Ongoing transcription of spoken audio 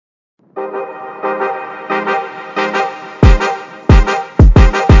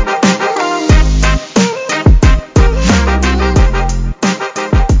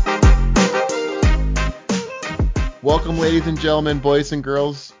Ladies and gentlemen, boys and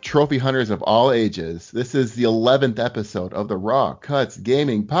girls, trophy hunters of all ages, this is the 11th episode of the Raw Cuts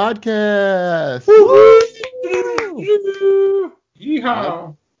Gaming Podcast.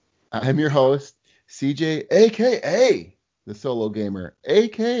 Yeehaw! I'm your host, CJ, a.k.a. the Solo Gamer,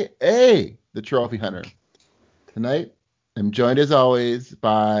 a.k.a. the Trophy Hunter. Tonight, I'm joined as always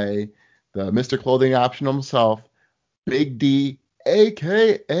by the Mr. Clothing Option himself, Big D,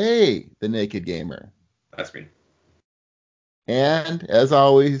 a.k.a. the Naked Gamer. That's me. And as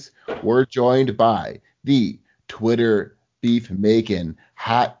always, we're joined by the Twitter beef making,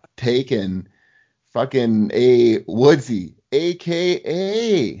 hot taking, fucking A Woodsy,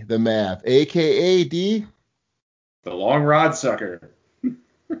 aka the Math, aka D. The long rod sucker.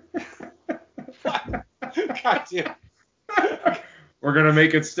 God damn. We're gonna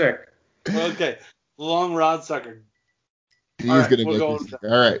make it stick. Okay. Long rod sucker. He's All right, gonna we'll make go this.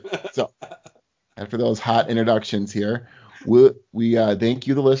 All right. So after those hot introductions here, we thank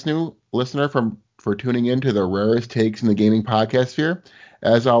you, the listener, for tuning in to the rarest takes in the gaming podcast sphere.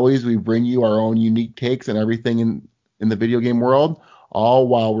 As always, we bring you our own unique takes on everything in the video game world, all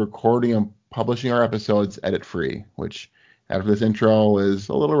while recording and publishing our episodes edit free, which after this intro is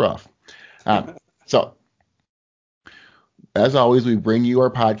a little rough. So, as always, we bring you our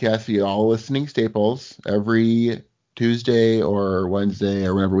podcast via all listening staples every Tuesday or Wednesday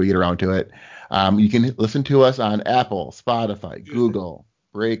or whenever we get around to it. You can listen to us on Apple, Spotify, Google,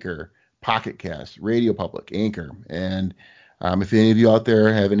 Breaker, Pocket Cast, Radio Public, Anchor. And if any of you out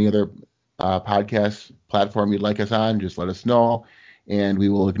there have any other podcast platform you'd like us on, just let us know, and we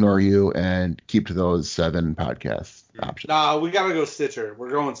will ignore you and keep to those 7 podcast options. Nah, we gotta go Stitcher. We're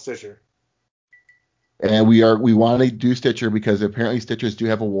going Stitcher. And we want to do Stitcher because apparently Stitchers do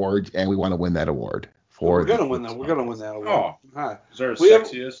have awards, and we want to win that award. We're gonna win that. We're gonna win that award. Oh, Hi. is there a We have-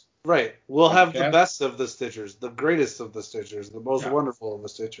 sexiest? Right. We'll have the Podcast? best of the Stitchers, the greatest of the Stitchers, the most Yeah. wonderful of the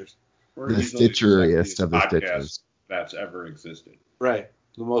Stitchers. We're The easily Stitcheriest sexiest of the podcast Stitchers. that's ever existed. Right.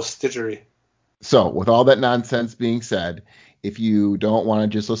 The most Stitchery. So, with all that nonsense being said, if you don't want to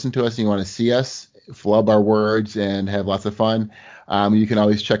just listen to us and you want to see us, flub our words, and have lots of fun, you can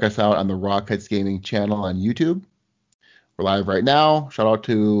always check us out on the Raw Cuts Gaming channel on YouTube. We're live right now. Shout out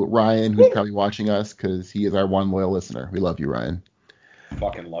to Ryan, who's probably watching us because he is our one loyal listener. We love you, Ryan.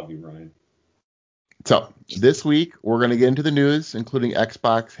 Fucking love you, Ryan. So, this week, we're going to get into the news, including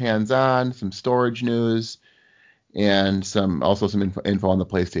Xbox hands-on, some storage news, and some info on the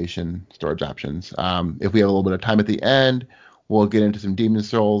PlayStation storage options. If we have a little bit of time at the end, we'll get into some Demon's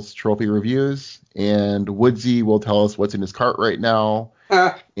Souls trophy reviews, and Woodsy will tell us what's in his cart right now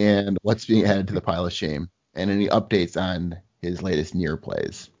and what's being added to the pile of shame, and any updates on his latest Nier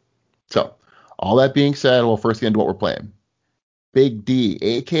plays. So, all that being said, we'll first get into what we're playing. Big D,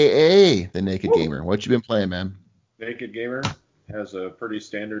 a.k.a. the Naked Gamer. What you been playing, man? Naked Gamer has a pretty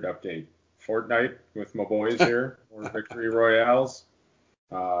standard update. Fortnite with my boys here, or Victory Royales,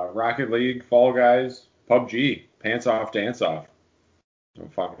 Rocket League, Fall Guys, PUBG, Pants Off, Dance Off.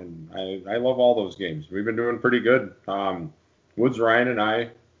 I love all those games. We've been doing pretty good. Woods, Ryan, and I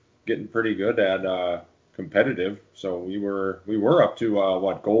getting pretty good at competitive. So we were up to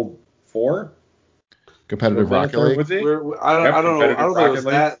gold 4? Competitive Rocket League? I don't know. I don't think it was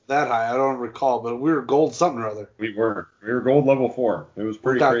Rocket that high. I don't recall, but we were gold something or other. We were gold level 4. It was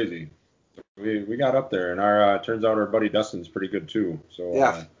pretty crazy. We got up there, and our turns out our buddy Dustin's pretty good too. So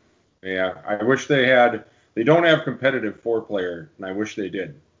yeah, I wish they don't have competitive 4-player, and I wish they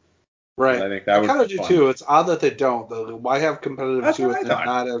did. Right. I think that would kind of be do fun. too. It's odd that they don't though. Why have competitive That's 2 what I and thought.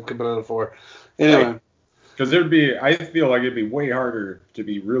 not have competitive 4? Anyway. Right. Because I feel like it'd be way harder to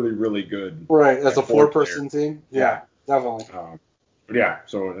be really, really good. Right, as a 4-person 4-player. team. Yeah, definitely.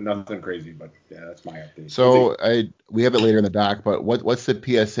 So nothing crazy, but yeah, that's my update. So we have it later in the doc, but what's the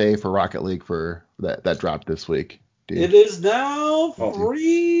PSA for Rocket League for that dropped this week? It is now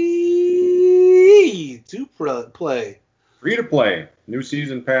free to play. Free to play, new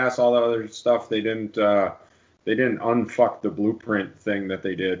season pass, all that other stuff. They didn't unfuck the blueprint thing that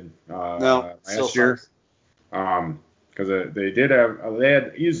they did last year. Because they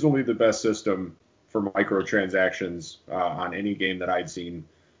had easily the best system for microtransactions on any game that I'd seen.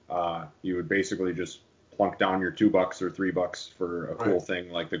 You would basically just plunk down your $2 or $3 for a cool thing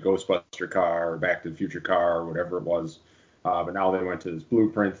like the Ghostbuster car or Back to the Future car or whatever it was. But now they went to this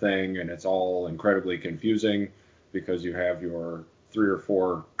blueprint thing, and it's all incredibly confusing because you have your 3 or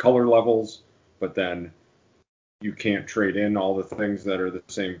 4 color levels, but then you can't trade in all the things that are the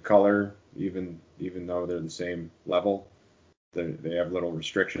same color, even though they're the same level. they have little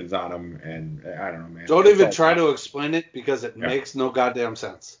restrictions on them, and I don't know, man. Don't even try to explain it because it makes no goddamn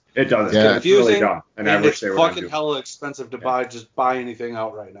sense. It doesn't. It's confusing, it's really dumb, and I wish it's they would fucking hella expensive to buy. Just buy anything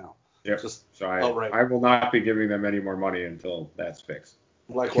out right now. Yeah. So I will not be giving them any more money until that's fixed.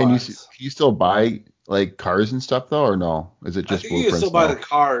 Likewise. Can you still buy like cars and stuff though, or no? Is it just I think you can still buy the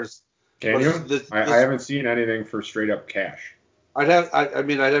cars? Can you? I haven't seen anything for straight up cash.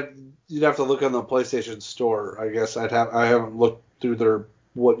 You'd have to look on the PlayStation Store. I guess I haven't looked through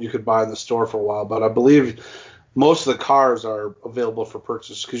what you could buy in the store for a while, but I believe most of the cars are available for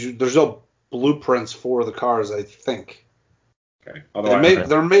purchase because there's no blueprints for the cars. I think. Okay.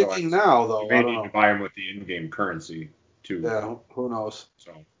 They're making now though. You may need to buy them with the in-game currency too. Yeah. Who knows?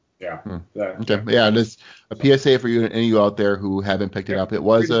 So. Yeah. Yeah, just a PSA for you and any of you out there who haven't picked it up. It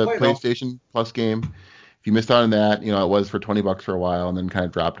was a PlayStation Plus game. If you missed out on that, it was for $20 for a while and then kind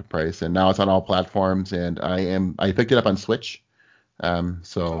of dropped in price. And now it's on all platforms. And I picked it up on Switch. Added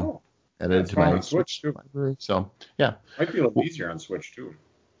it to my Switch library. So yeah. Might be a little easier on Switch too.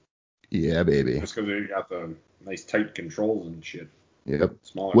 Yeah, baby. Just because you got the nice tight controls and shit. Yep.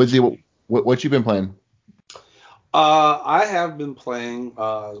 Smaller. What you been playing? I have been playing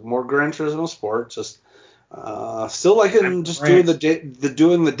more Gran Turismo Sport. Just still liking just doing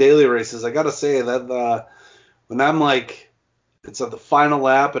the daily races. I gotta say that when I'm like it's at the final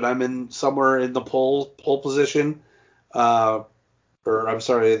lap and I'm in somewhere in the pole position, or I'm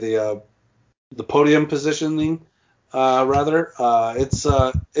sorry, the podium positioning. Rather, it's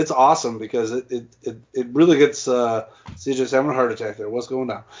awesome because it really gets CJ's having a heart attack there. What's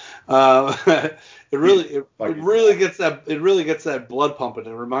going on? It really gets that blood pumping.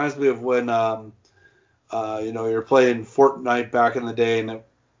 It reminds me of when you're playing Fortnite back in the day, and it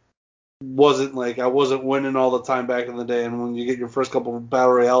wasn't like I wasn't winning all the time back in the day. And when you get your first couple of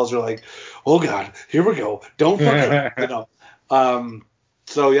battle royales, you're like, oh god, here we go, don't fuck it,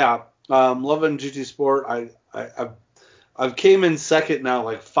 So yeah, loving GT Sport. I've came in second now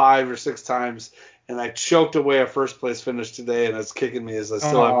like 5 or 6 times, and I choked away a first place finish today, and it's kicking me as I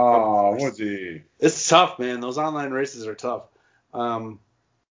still haven't come first. It's tough, man. Those online races are tough.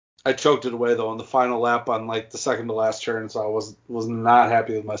 I choked it away though on the final lap on like the second to last turn, so I was not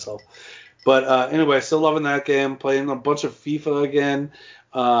happy with myself. But anyway, still loving that game. Playing a bunch of FIFA again.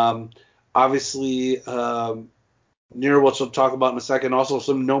 Obviously. Near which we'll talk about in a second. Also,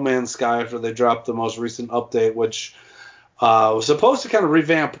 some No Man's Sky after they dropped the most recent update, which was supposed to kind of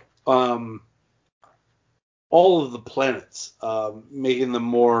revamp all of the planets, making them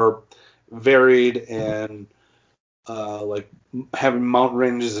more varied and like having mountain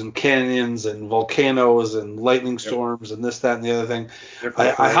ranges and canyons and volcanoes and lightning storms and this, that, and the other thing.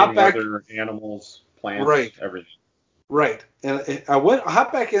 I hop back. Other animals, plants, everything. Right, and I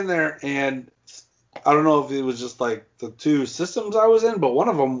hopped back in there and. I don't know if it was just like the 2 systems I was in, but one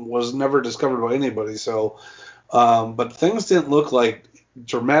of them was never discovered by anybody. So, but things didn't look like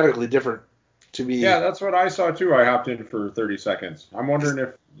dramatically different to me. Yeah, that's what I saw too. I hopped in for 30 seconds. I'm wondering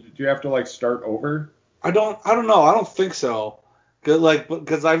do you have to like start over? I don't know. I don't think so.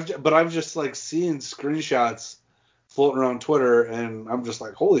 Because I've just like seen screenshots floating around Twitter, and I'm just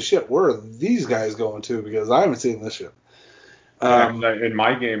like, holy shit, where are these guys going to? Because I haven't seen this shit. In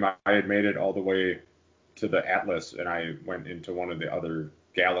my game, I had made it all the way to the Atlas, and I went into one of the other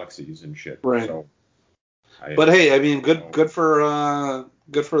galaxies and shit. Right. So, but hey, I mean, good for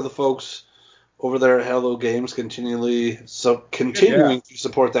the folks over there at Hello Games continuing to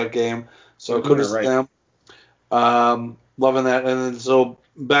support that game. So kudos to them. Loving that. And then so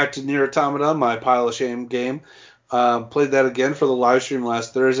back to Nier Automata, my pile of shame game. Played that again for the live stream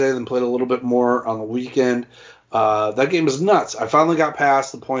last Thursday, then played a little bit more on the weekend. That game is nuts. I finally got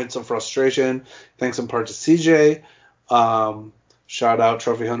past the points of frustration, thanks in part to CJ. Shout out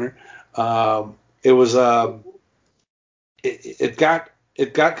Trophy Hunter. It was it got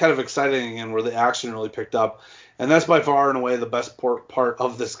kind of exciting again, where the action really picked up, and that's by far and away the best part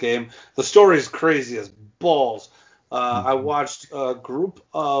of this game. The story is crazy as balls. I watched a group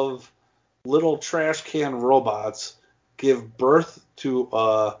of little trash can robots give birth to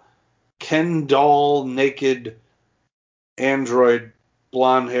a Ken doll naked android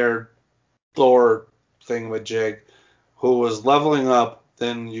blonde-haired Thor thingamajig who was leveling up.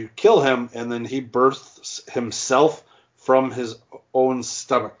 Then you kill him, and then he births himself from his own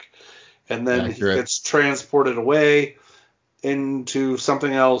stomach, and then he gets transported away into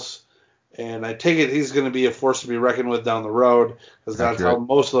something else. And I take it he's going to be a force to be reckoned with down the road, because that's how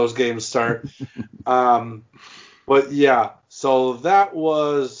most of those games start. But yeah, so that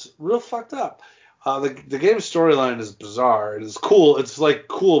was real fucked up. The game's storyline is bizarre. It is cool. It's like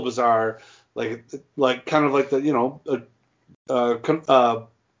cool bizarre, like kind of like the Kojima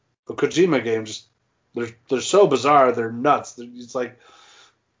game, just they're so bizarre, they're nuts. It's like,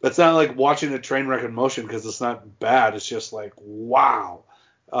 it's not like watching a train wreck in motion because it's not bad. It's just like, wow.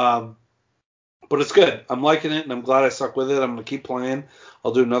 But it's good. I'm liking it, and I'm glad I stuck with it. I'm gonna keep playing.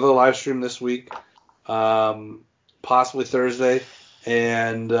 I'll do another live stream this week, possibly Thursday,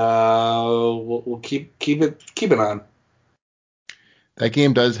 and we'll keep it on. That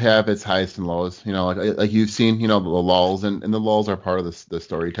game does have its highs and lows, like you've seen, the lulls, and the lulls are part of the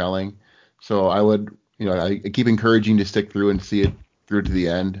storytelling. So I would, I keep encouraging you to stick through and see it through to the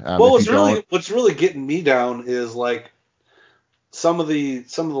end. Well, what's really getting me down is like some of the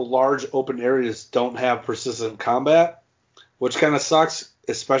large open areas don't have persistent combat, which kind of sucks,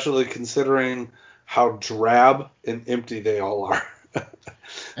 especially considering how drab and empty they all are.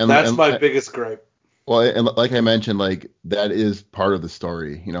 That's my biggest gripe. Well, and like I mentioned, like that is part of the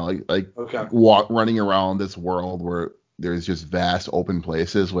story, okay. Running around this world where there's just vast open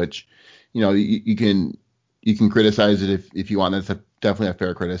places, which, you can criticize it if you want. That's definitely a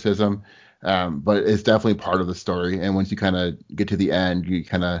fair criticism, but it's definitely part of the story. And once you kind of get to the end, you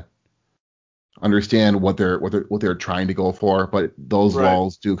kind of understand what they're trying to go for. But those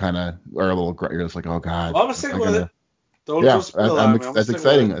walls do kind of are a little. You're just like, oh god. Well, I'm gonna stick with it. That's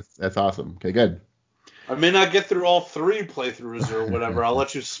exciting. That's awesome. Okay, good. I may not get through all 3 playthroughs or whatever. I'll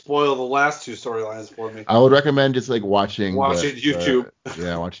let you spoil the last 2 storylines for me. I would recommend just like watching YouTube.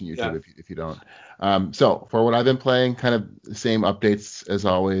 Watching YouTube if you don't. So for what I've been playing, kind of the same updates as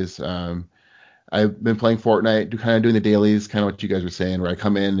always. I've been playing Fortnite, doing the dailies, kind of what you guys were saying, where I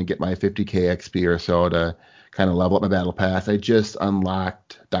come in and get my 50k XP or so to kind of level up my battle pass. I just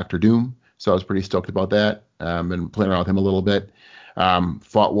unlocked Dr. Doom, so I was pretty stoked about that. Been playing around with him a little bit.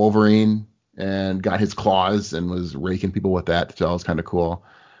 Fought Wolverine and got his claws and was raking people with that, so that was kind of cool.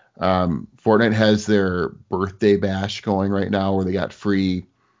 Fortnite has their birthday bash going right now, where they got free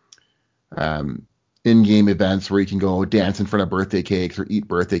in-game events where you can go dance in front of birthday cakes or eat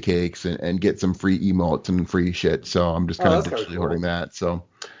birthday cakes and get some free emotes and free shit. So I'm just kind of digitally hoarding that. So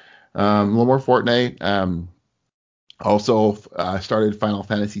a little more Fortnite. Also started Final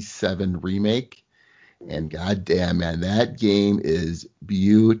Fantasy VII Remake. And goddamn, man, that game is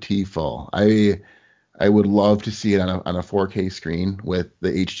beautiful. I would love to see it on a 4K screen with the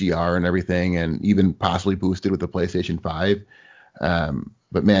HDR and everything, and even possibly boosted with the PlayStation 5.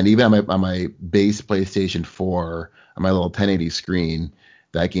 But man, even on my base PlayStation 4, on my little 1080 screen,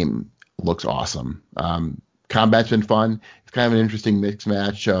 that game looks awesome. Combat's been fun. It's kind of an interesting mix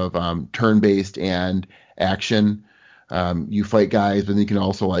match of turn-based and action. You fight guys, but then you can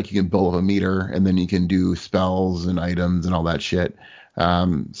also you can build up a meter, and then you can do spells and items and all that shit.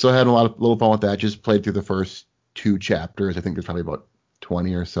 So I had a little fun with that. Just played through the first 2 chapters. I think there's probably about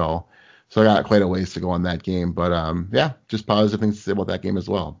 20 or so. So I got quite a ways to go on that game. But yeah, just positive things to say about that game as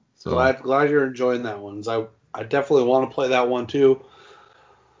well. So glad you're enjoying that one. I definitely want to play that one too.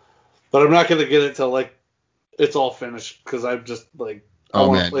 But I'm not gonna get it till it's all finished, because I'm just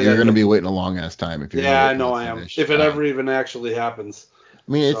oh man, you're gonna be waiting a long ass time if you're. Yeah, I know I am. If it ever even actually happens.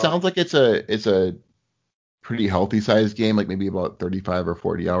 I mean, it sounds like it's a pretty healthy sized game, like maybe about 35 or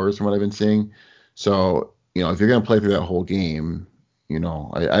 40 hours from what I've been seeing. So if you're gonna play through that whole game,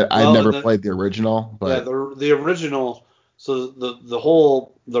 I've never played the original, but the original. So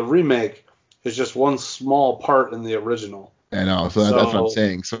the remake is just one small part in the original. I know, so that's what I'm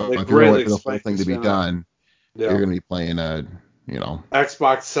saying. So if you're waiting for the whole thing to be done, you're gonna be playing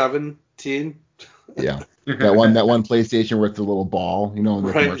Xbox 17. Yeah, that one PlayStation where it's a little ball,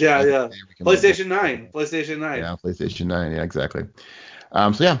 Right? Yeah. PlayStation 9. Yeah, PlayStation 9. Yeah, exactly.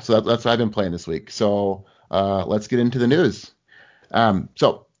 So that's what I've been playing this week. So let's get into the news.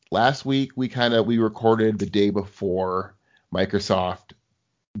 So last week we recorded the day before Microsoft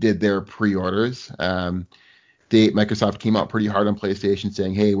did their pre-orders. Microsoft came out pretty hard on PlayStation,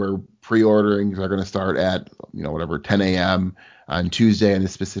 saying, "Hey, we're pre-ordering. They're going to start at 10 a.m. on Tuesday on a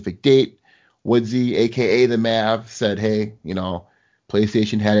specific date." Woodsy, aka the Mav, said, "Hey,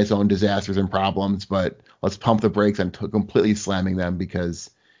 PlayStation had its own disasters and problems, but let's pump the brakes on completely slamming them because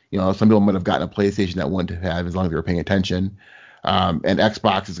some people might have gotten a PlayStation that wouldn't have as long as they were paying attention, and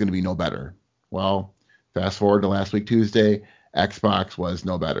Xbox is going to be no better." Well, fast forward to last week Tuesday, Xbox was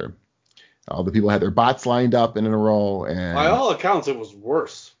no better. All the people had their bots lined up in a row, and by all accounts, it was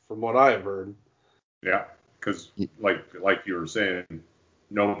worse from what I have heard. Yeah, because like you were saying,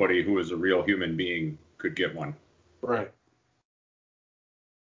 nobody who is a real human being could get one. Right.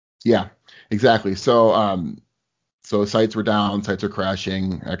 Yeah, exactly. So sites were down, sites are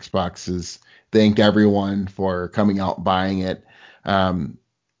crashing. Xbox has thanked everyone for coming out buying it.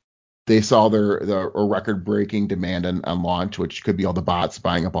 they saw the record-breaking demand on launch, which could be all the bots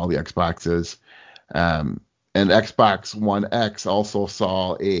buying up all the Xboxes. And Xbox One X also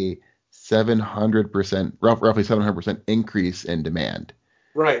saw a 700%, roughly 700% increase in demand.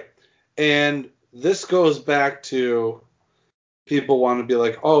 Right. And this goes back to people want to be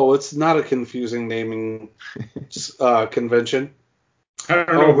like, oh, it's not a confusing naming convention. I don't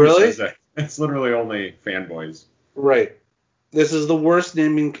know who says that. It's literally only fanboys. Right. This is the worst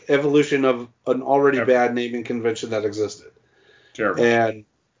naming evolution of an already bad naming convention that existed. Terrible. And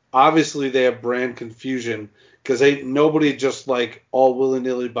obviously they have brand confusion because ain't nobody just like all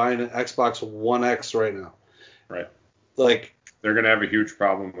willy-nilly buying an Xbox One X right now. Right. Like, they're going to have a huge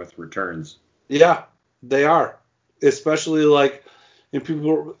problem with returns. Yeah, they are. Especially like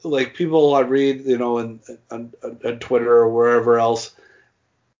people I read, on Twitter or wherever else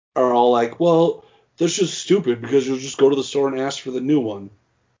are all like, well, that's just stupid because you'll just go to the store and ask for the new one.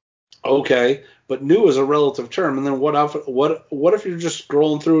 Okay, but new is a relative term. And then what if you're just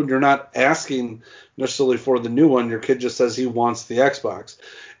scrolling through and you're not asking necessarily for the new one? Your kid just says he wants the Xbox.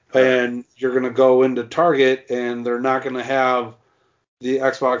 And you're going to go into Target and they're not going to have the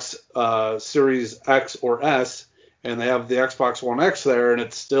Xbox Series X or S, and they have the Xbox One X there, and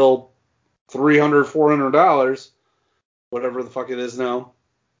it's still $300, $400, whatever the fuck it is now.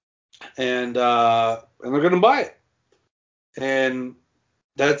 And they're going to buy it. And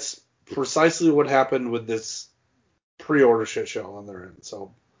that's precisely what happened with this pre-order shit show on their end.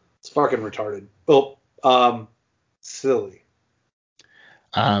 So it's fucking retarded. Oh, silly.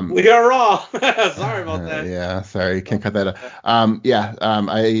 We got raw. Sorry about that. Yeah, sorry, can't cut that out.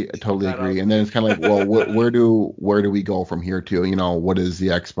 I totally agree. And then it's kind of like, well, where do we go from here to? What is the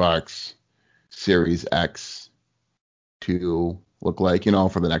Xbox Series X to look like?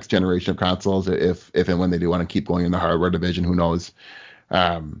 For the next generation of consoles, if and when they do want to keep going in the hardware division, who knows?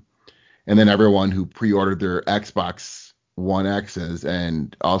 And then everyone who pre-ordered their Xbox One X's,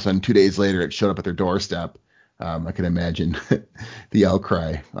 and all of a sudden 2 days later it showed up at their doorstep. I can imagine the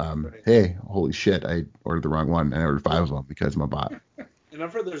outcry. Right. Hey, holy shit, I ordered the wrong one. I ordered 5 of them because I'm a bot. And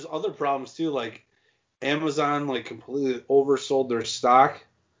I've heard there's other problems too, like Amazon completely oversold their stock,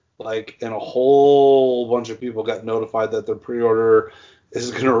 and a whole bunch of people got notified that their pre-order is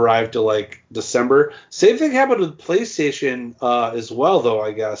going to arrive to December. Same thing happened with PlayStation as well, though,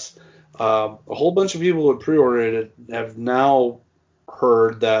 I guess. A whole bunch of people who had pre-ordered it have now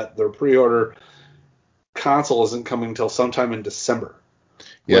heard that their pre-order console isn't coming until sometime in December.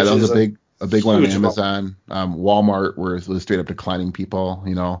 Yeah, that was a big one on Amazon. Walmart was straight up declining people.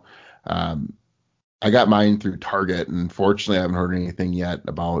 I got mine through Target, and fortunately, I haven't heard anything yet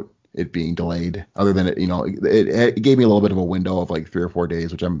about it being delayed. Other than it gave me a little bit of a window of 3 or 4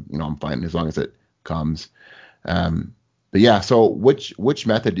 days, which I'm fine as long as it comes. But yeah, so which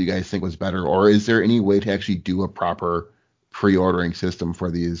method do you guys think was better, or is there any way to actually do a proper pre-ordering system for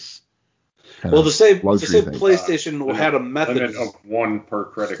these? To say PlayStation had a method limit of 1 per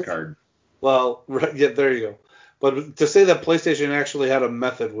credit card. Well, yeah, there you go. But to say that PlayStation actually had a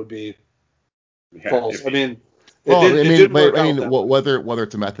method would be false. Whether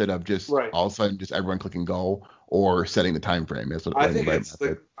it's a method of just all of a sudden just everyone click and go, or setting the time frame. That's what I mean by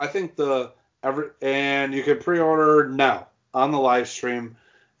method. And you can pre-order now on the live stream,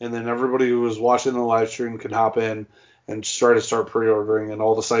 and then everybody who is watching the live stream can hop in and try to start pre-ordering, and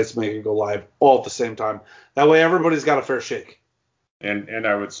all the sites make it go live all at the same time. That way everybody's got a fair shake. And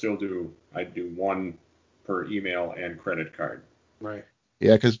I would still do 1 per email and credit card. Right.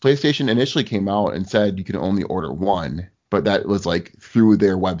 Yeah, because PlayStation initially came out and said you can only order 1, but that was through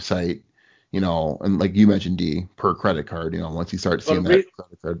their website, and like you mentioned, D, per credit card, once you start seeing that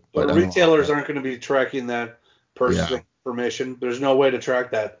credit card. But retailers aren't going to be tracking that purchasing information. There's no way to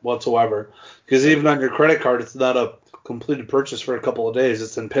track that whatsoever, because even on your credit card, it's not a completed purchase for a couple of days.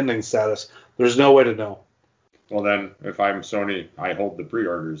 It's in pending status. There's no way to know. Well, then, if I'm Sony, I hold the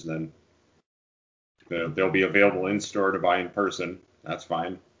pre-orders then. They'll be available in store to buy in person. That's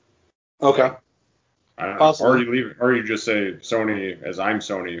fine. Okay. Or you just say, Sony, as I'm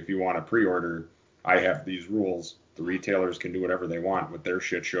Sony, if you want to pre-order, I have these rules. The retailers can do whatever they want with their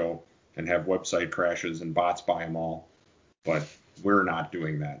shit show and have website crashes and bots buy them all. But we're not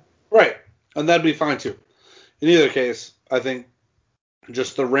doing that. Right. And that'd be fine too. In either case, I think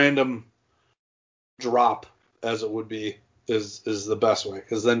just the random drop, as it would be, is the best way,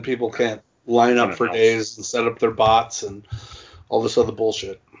 because then people can't line up for days and set up their bots and all this other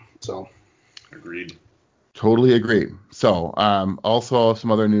bullshit. So, agreed. Totally agree. So, also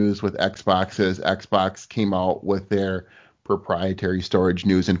some other news with Xboxes. Xbox came out with their proprietary storage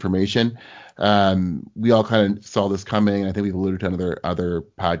news information. We all kind of saw this coming. I think we've alluded to other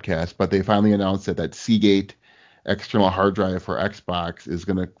podcasts, but they finally announced that Seagate external hard drive for Xbox is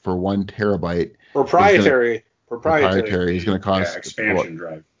going to, for 1 terabyte, proprietary is going to cost expansion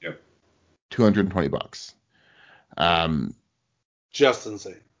drive. Yep. $220. Just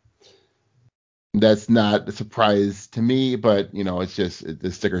insane. That's not a surprise to me, but it's just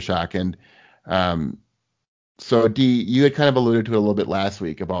the sticker shock. And so D, you had kind of alluded to it a little bit last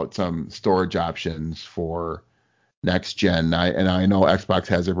week about some storage options for next gen. I know Xbox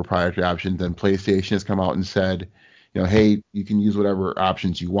has their proprietary options, and PlayStation has come out and said, hey, you can use whatever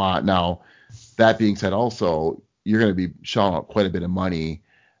options you want. Now, that being said, also, you're going to be shelling out quite a bit of money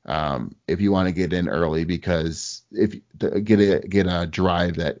if you want to get in early, because if get a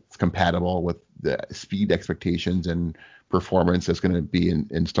drive that's compatible with the speed expectations and performance that's going to be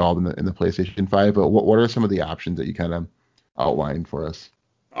installed in the PlayStation 5. But what are some of the options that you kind of outlined for us?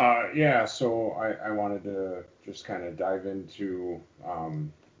 So I wanted to just kind of dive into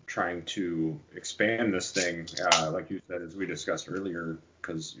trying to expand this thing, like you said, as we discussed earlier,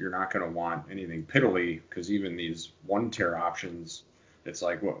 because you're not going to want anything piddly, because even these 1 tera options, it's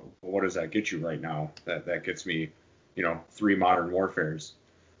like, what does that get you right now? That gets me, 3 Modern Warfares.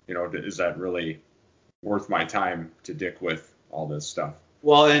 Is that really worth my time to dick with all this stuff?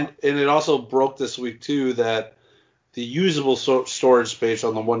 Well, and it also broke this week too that the usable storage space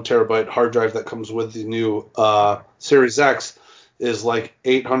on the 1 terabyte hard drive that comes with the new Series X is like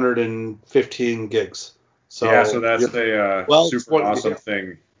 815 gigs. So that's a super awesome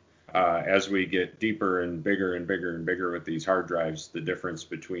thing. As we get deeper and bigger and bigger and bigger with these hard drives, the difference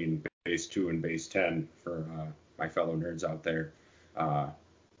between base 2 and base 10 for my fellow nerds out there.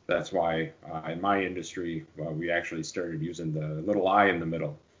 That's why in my industry, we actually started using the little I in the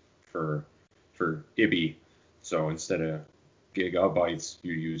middle for IBI. So instead of gigabytes,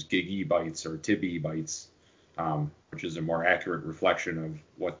 you use gigabytes or tibibytes, which is a more accurate reflection of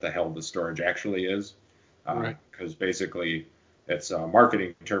what the hell the storage actually is. Because basically it's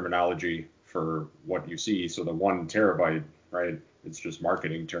marketing terminology for what you see. So the 1 terabyte, right, it's just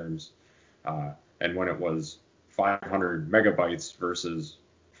marketing terms. And when it was 500 megabytes versus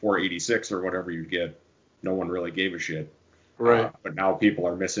 486 or whatever you get, no one really gave a shit. Right. But now people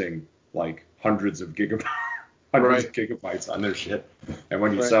are missing like hundreds of gigabytes on their shit. And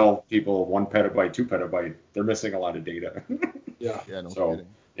when you sell people 1 petabyte, 2 petabyte, they're missing a lot of data. No kidding.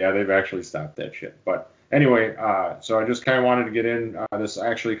 They've actually stopped that shit. But anyway, so I just kind of wanted to get in. This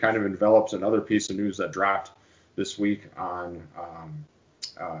actually kind of envelops another piece of news that dropped this week on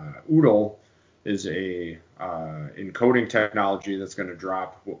Oodle. Is a encoding technology that's going to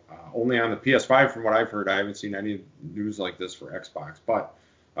drop only on the PS5 from what I've heard. I haven't seen any news like this for Xbox, but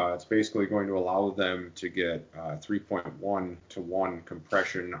it's basically going to allow them to get 3.1 to 1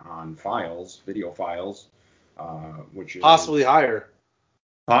 compression on video files, which is possibly higher.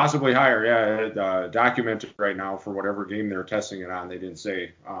 Possibly higher, yeah. Documented right now for whatever game they're testing it on. They didn't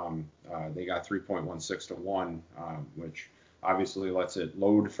say. They got 3.16 to 1, which obviously lets it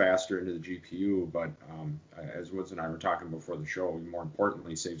load faster into the GPU, but as Woods and I were talking before the show, more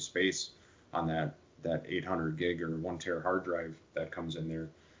importantly, save space on that 800 gig or 1 tera hard drive that comes in there.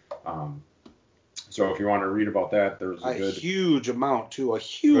 So if you want to read about that, there's a huge amount too, a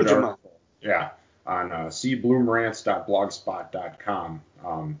huge amount. Yeah, on cbloomrants.blogspot.com.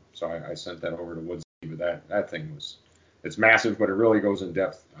 So I sent that over to Woods, but that thing it's massive, but it really goes in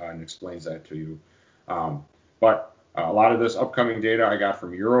depth and explains that to you. But a lot of this upcoming data I got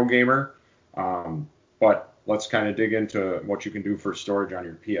from Eurogamer, but let's kind of dig into what you can do for storage on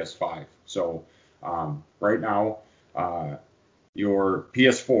your PS5. So right now, your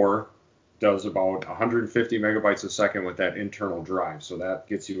PS4 does about 150 megabytes a second with that internal drive. So that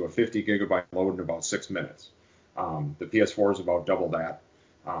gets you a 50 gigabyte load in about 6 minutes. The PS4 is about double that.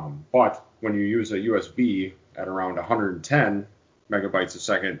 But when you use a USB at around 110 megabytes a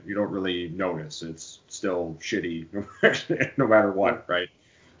second, you don't really notice. It's still shitty no matter what, right?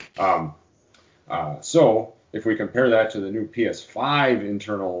 So if we compare that to the new PS5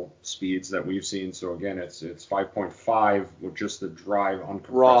 internal speeds that we've seen, so again, it's 5.5 with just the drive uncompressed.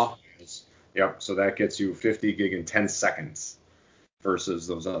 Raw. Yep, so that gets you 50 gig in 10 seconds versus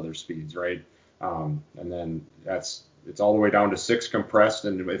those other speeds, right? And then it's all the way down to 6 compressed,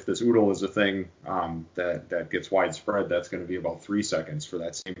 and if this Oodle is a thing that gets widespread, that's going to be about 3 seconds for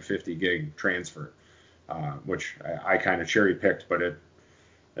that same 50 gig transfer, which I kind of cherry picked, but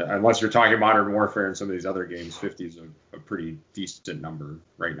unless you're talking Modern Warfare and some of these other games, 50 is a pretty decent number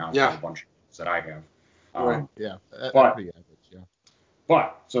right now for a bunch of games that I have. Right. Yeah. But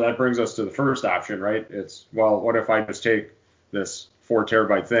But so that brings us to the first option, right? It's, well, what if I just take this 4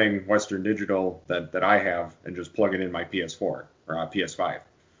 terabyte thing, Western Digital, that I have, and just plug it in my PS4 or PS5?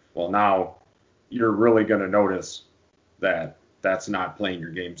 Well, now you're really going to notice that that's not playing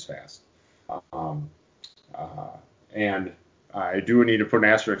your games fast. And I do need to put an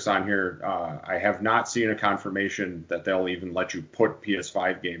asterisk on here. I have not seen a confirmation that they'll even let you put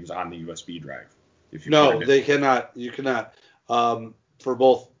PS5 games on the USB drive. No, they cannot. You cannot. For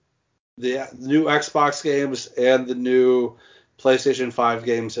both the new Xbox games and the new PlayStation 5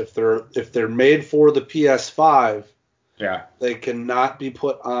 games, if they're made for the PS5, yeah, they cannot be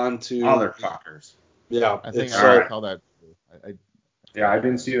put onto other fuckers. Yeah, I think I saw that. I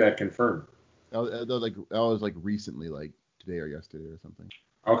didn't see that confirmed. That was like recently, like today or yesterday or something.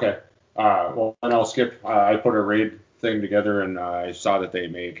 Okay. Well, then I'll skip. I put a RAID thing together, and I saw that they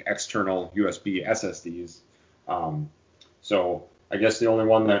make external USB SSDs. So I guess the only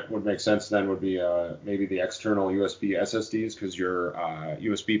one that would make sense then would be maybe the external USB SSDs, because your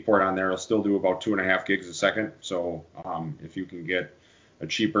USB port on there will still do about 2.5 gigs a second. So if you can get a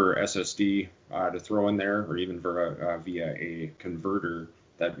cheaper SSD to throw in there, or even via a converter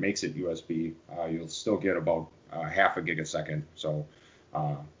that makes it USB, you'll still get about half a gig a second. So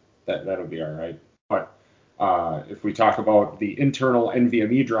that'll be all right. But if we talk about the internal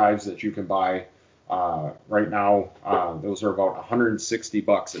NVMe drives that you can buy right now, those are about $160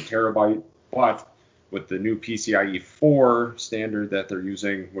 a terabyte. But with the new PCIe 4 standard that they're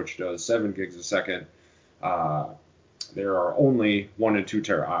using, which does 7 gigs a second, there are only 1 and 2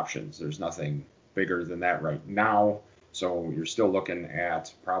 tera options. There's nothing bigger than that right now. So you're still looking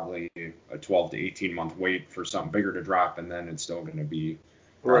at probably a 12 to 18 month wait for something bigger to drop, and then it's still going to be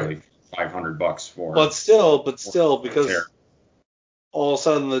probably $500 for. But still, because all of a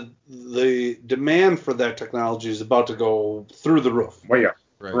sudden the demand for that technology is about to go through the roof. Way up.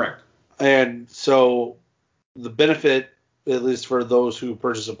 Right. Correct. And so the benefit, at least for those who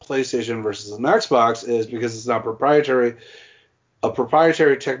purchase a PlayStation versus an Xbox, is because it's not proprietary. A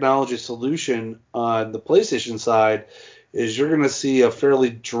proprietary technology solution on the PlayStation side is you're going to see a fairly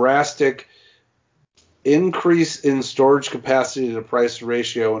drastic increase in storage capacity to price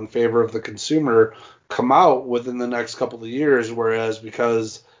ratio in favor of the consumer come out within the next couple of years, whereas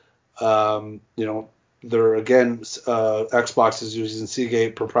because they're again Xbox is using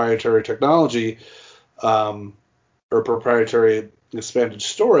Seagate proprietary technology or proprietary expanded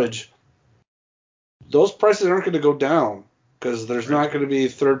storage, those prices aren't going to go down because there's not going to be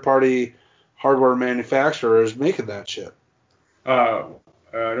third-party hardware manufacturers making that shit.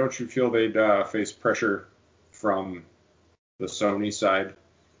 Don't you feel they'd face pressure from the Sony side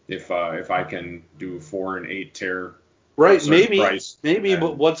if I can do 4 and 8 tera? Right, maybe,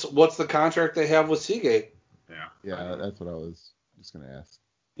 but what's the contract they have with Seagate? Yeah, that's what I was just gonna ask.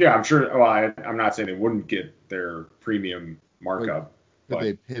 Yeah, I'm sure. Well, I'm not saying they wouldn't get their premium markup, but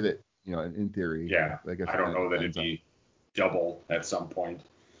they pivot, in theory. Yeah, I don't know that it'd be double at some point,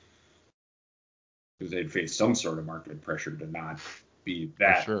 because they'd face some sort of market pressure to not be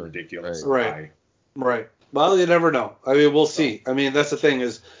that ridiculous. Right. Well, you never know. I mean, we'll see. I mean, that's the thing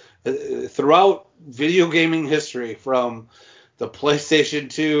is, throughout video gaming history, from the PlayStation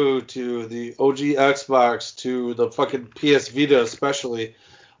 2 to the OG Xbox to the fucking PS Vita especially,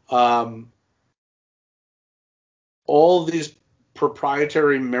 all these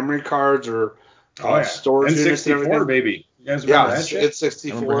proprietary memory cards or storage units and everything. Baby. You guys remember that shit? It's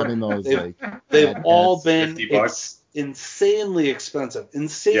 64. I remember having those, they've all been insanely expensive.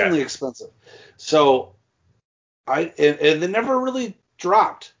 Expensive. So and they never really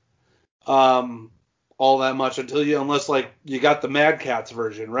dropped all that much unless you got the Mad Catz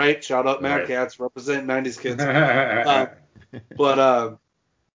version, right? Shout out Mad Catz, represent 90s kids. But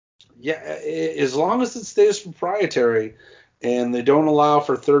as long as it stays proprietary and they don't allow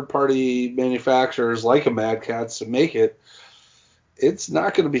for third-party manufacturers like a Mad Catz to make it, it's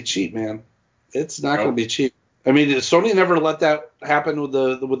not going to be cheap, man. It's not going to be cheap. I mean, Sony never let that happen with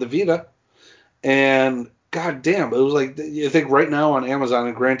the Vita, and god damn, it was like, you think right now on Amazon,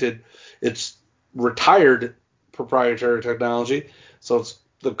 and granted, it's retired proprietary technology, so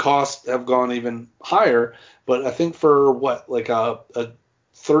the costs have gone even higher. But I think for a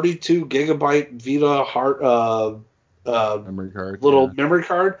 32 gigabyte Vita memory card, memory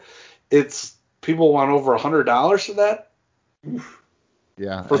card, it's people want over $100 for that.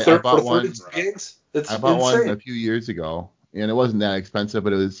 Yeah, for 32 gigs. I bought one a few years ago, and it wasn't that expensive,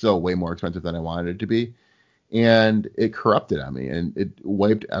 but it was still way more expensive than I wanted it to be. And it corrupted on me, and it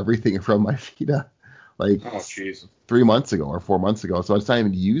wiped everything from my Vita 3 months ago or 4 months ago. So it's not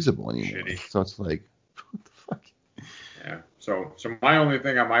even usable anymore. Shitty. So it's like, what the fuck? Yeah. So my only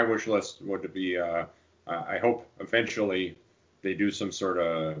thing on my wish list would be, I hope eventually they do some sort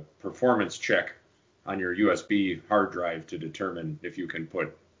of performance check on your USB hard drive to determine if you can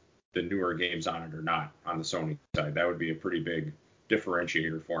put the newer games on it or not on the Sony side. That would be a pretty big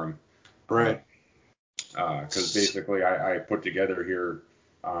differentiator for them. Right. Because basically I put together here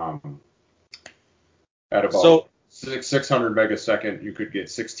at about 600 megasecond, you could get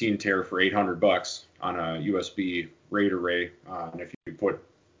 16 tera for $800 on a USB RAID array. And if you put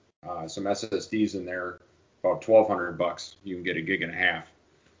some SSDs in there, about $1,200, you can get a gig and a half.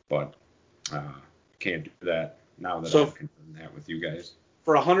 But can't do that now that I've confirmed that with you guys.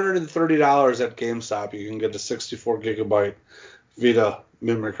 For $130 at GameStop, you can get a 64 gigabyte Vita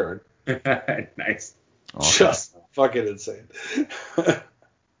memory card. Nice. Awesome. Just fucking insane.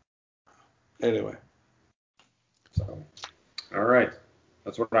 Anyway. So, all right.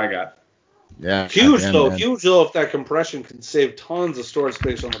 That's what I got. Yeah. Huge though if that compression can save tons of storage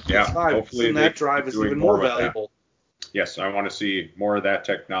space on the PS5. Yeah, hopefully then that drive is even more valuable. Yes, I want to see more of that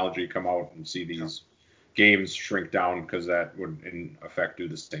technology come out and see these games shrink down, because that would in effect do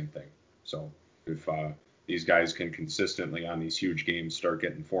the same thing. So if these guys can consistently on these huge games start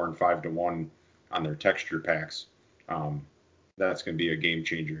getting 4 and 5 to 1 on their texture packs, that's going to be a game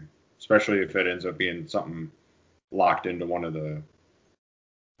changer, especially if it ends up being something locked into one of the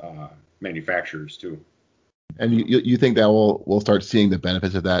manufacturers too. And you think that we'll start seeing the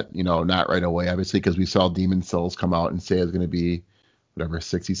benefits of that, not right away, obviously, because we saw Demon's Souls come out and say it's going to be whatever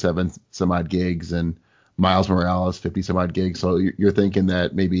 67 some odd gigs, and Miles Morales 50 some odd gigs. So you're thinking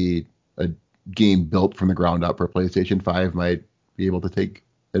that maybe a game built from the ground up for PlayStation 5 might be able to take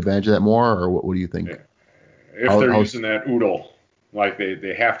advantage of that more, or what do you think? If they're using that OODL, like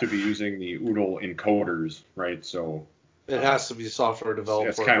they have to be using the OODL encoders, right? So it has to be software developed.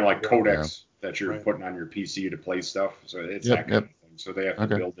 It's kind of like codecs that you're putting on your PC to play stuff. So it's that kind of thing. So they have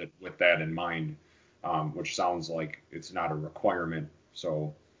to build it with that in mind, which sounds like it's not a requirement.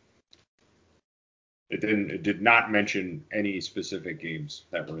 So it did not mention any specific games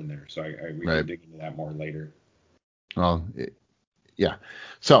that were in there. So we can dig into that more later. Well, yeah.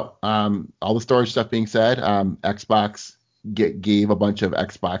 So all the storage stuff being said, Xbox gave a bunch of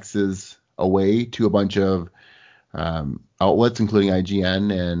Xboxes away to a bunch of outlets, including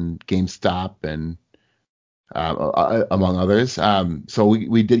IGN and GameStop and among others. So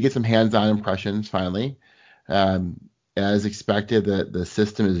we did get some hands-on impressions finally. As expected, the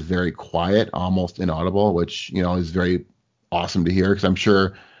system is very quiet, almost inaudible, which is very awesome to hear, because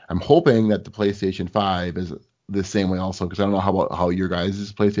I'm hoping that the PlayStation 5 is the same way also, because I don't know how your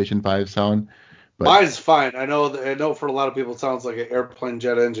guys' PlayStation 5 sound. But mine's fine. I know for a lot of people it sounds like an airplane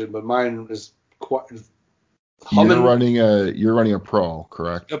jet engine, but mine is quite humming. You're running a Pro,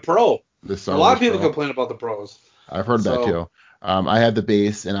 correct? A Pro. A lot of people Pro. complain about the Pros. I've heard that too. I had the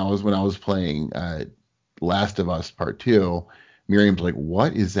base, and when I was playing Last of Us Part 2, Miriam's like,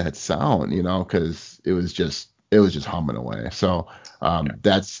 "What is that sound?" Because it was just humming away. So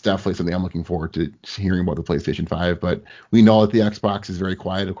that's definitely something I'm looking forward to hearing about the PlayStation 5. But we know that the Xbox is very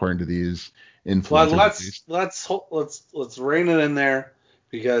quiet according to these influencers. Let's rein it in there,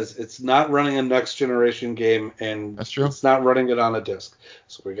 because it's not running a next generation game, and that's true. It's not running it on a disc.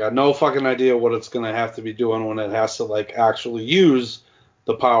 So we got no fucking idea what it's going to have to be doing when it has to actually use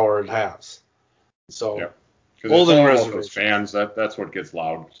the power it has. So because those fans, that's what gets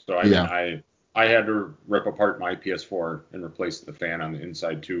loud. So I had to rip apart my PS4 and replace the fan on the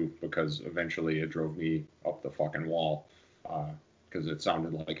inside too, because eventually it drove me up the fucking wall, because it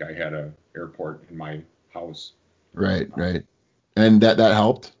sounded like I had a airport in my house. Right. And that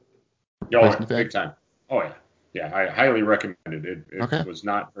helped? Big time. Oh, yeah. Yeah, I highly recommend it. It was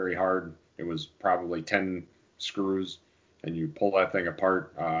not very hard. It was probably 10 screws, and you pull that thing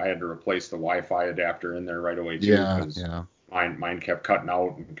apart. I had to replace the Wi-Fi adapter in there right away, too. Yeah. Mine kept cutting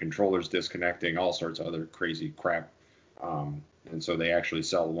out, and controllers disconnecting, all sorts of other crazy crap. And so they actually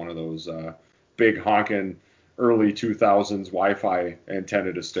sell one of those big honking early 2000s Wi-Fi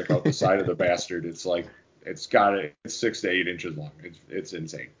antenna to stick out the side of the bastard. It's like, it's 6 to 8 inches long. It's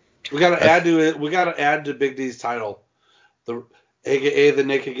insane. We gotta add to it. We gotta add to Big D's title, AKA the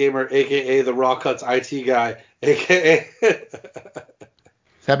Naked Gamer, AKA the Raw Cuts IT guy, AKA.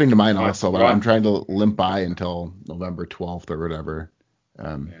 It's happening to mine also, but I'm trying to limp by until November 12th or whatever.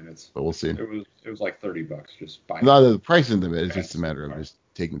 But we'll see. It was like $30. Just buy it. No, the price isn't the it's just a matter of just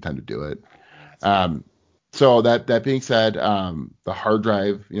taking the time to do it. So that being said, the hard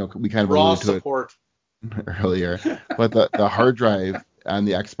drive, we kind of raw alluded to support it earlier, but the hard drive on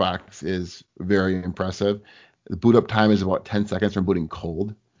the Xbox is very impressive. The boot up time is about 10 seconds from booting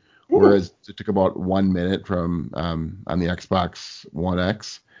cold, whereas it took about 1 minute from on the Xbox One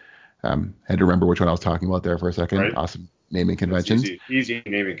X. Had to remember which one I was talking about there for a second. Right. Awesome naming conventions. Easy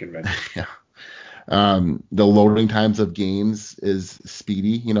naming convention. Yeah. The loading times of games is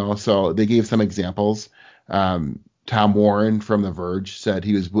speedy, so they gave some examples. Tom Warren from The Verge said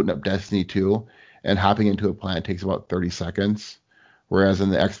he was booting up Destiny 2 and hopping into a planet takes about 30 seconds, whereas in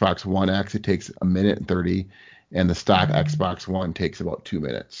the Xbox One X it takes 1 minute and 30, and the stock Xbox One takes about 2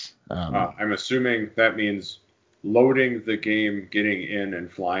 minutes. I'm assuming that means loading the game, getting in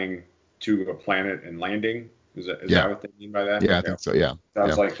and flying to a planet and landing. Is that what they mean by that? Yeah, I think so. Yeah.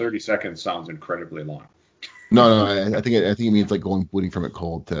 Sounds like 30 seconds sounds incredibly long. No, I think it means like booting from it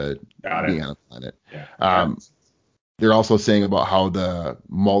cold to being on a planet. Yeah. They're also saying about how the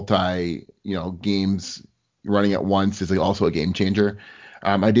multi, games running at once is like also a game changer.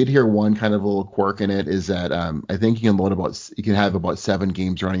 I did hear one kind of a little quirk in it is that I think you can have about 7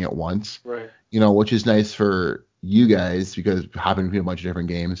 games running at once. Right. Which is nice for you guys because hopping between a bunch of different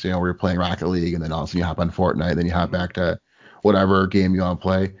games. We're playing Rocket League and then also you hop on Fortnite, then you hop back to whatever game you want to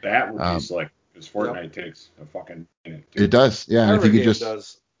play. That would be slick because Fortnite takes a fucking minute. It does, yeah. Every if you could game just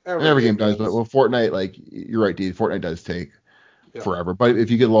does. Every game does, but Fortnite, like you're right, dude. Fortnite does take forever. But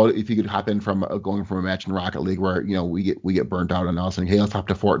if you could hop in from going from a match in Rocket League where we get burnt out and all of a sudden, hey, let's hop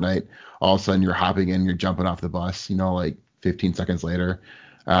to Fortnite. All of a sudden, you're hopping in, you're jumping off the bus. Like 15 seconds later.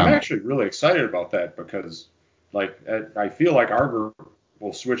 I'm actually really excited about that because, like, I feel like our group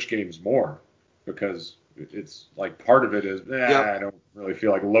will switch games more because it's like part of it is I don't really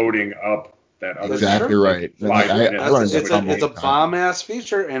feel like loading up. That other exactly right. It's a bomb ass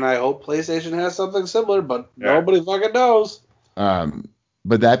feature, and I hope PlayStation has something similar, but nobody fucking knows.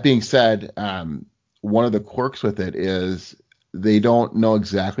 But that being said, one of the quirks with it is they don't know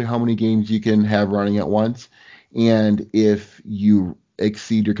exactly how many games you can have running at once, and if you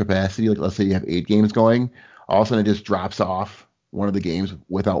exceed your capacity, like let's say you have 8 games going, all of a sudden it just drops off one of the games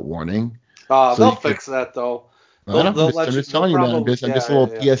without warning. They'll fix that though. I'm just telling you, man. I'm just a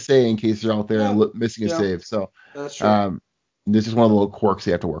little PSA in case you're out there missing a save. So that's true. This is one of the little quirks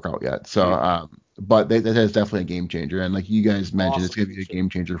they have to work out yet. So, but that is definitely a game changer. And like you guys mentioned, it's going to be a game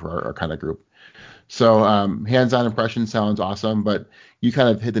changer for our kind of group. So, hands-on impression sounds awesome, but you kind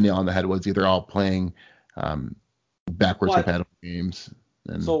of hit the nail on the head. Was they're all playing backwards compatible games.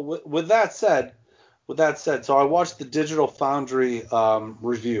 So with that said, so I watched the Digital Foundry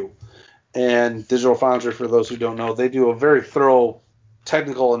review. And Digital Foundry, for those who don't know, they do a very thorough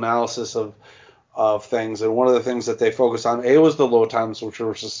technical analysis of things. And one of the things that they focus on, was the load times, which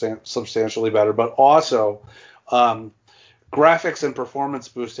were substantially better, but also graphics and performance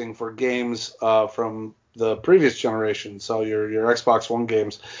boosting for games from the previous generation. So your Xbox One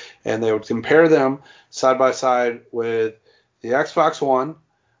games. And they would compare them side by side with the Xbox One,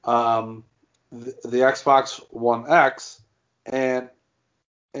 the Xbox One X, and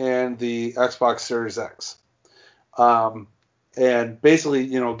the Xbox Series X. And basically,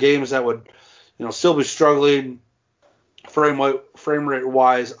 games that would, still be struggling frame rate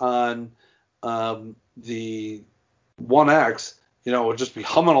wise on the One X, would just be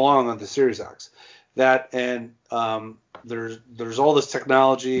humming along on the Series X. That and there's all this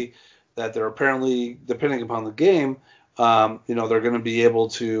technology that they're apparently, depending upon the game, they're going to be able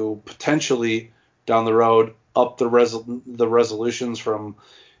to potentially down the road up the resolutions from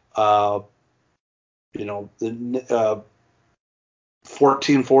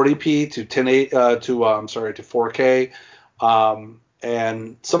 1440p to 4K,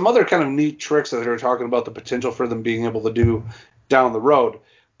 and some other kind of neat tricks that they're talking about the potential for them being able to do down the road.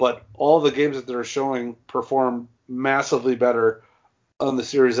 But all the games that they're showing perform massively better on the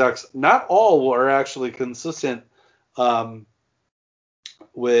Series X. Not all were actually consistent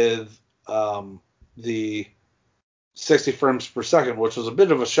with the 60 frames per second, which was a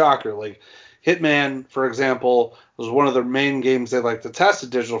bit of a shocker. Like Hitman, for example, was one of their main games they like to test at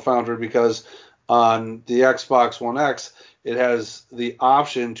Digital Foundry because on the Xbox One X, it has the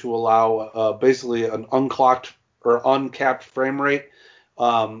option to allow basically an unclocked or uncapped frame rate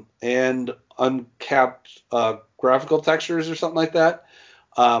and uncapped graphical textures or something like that.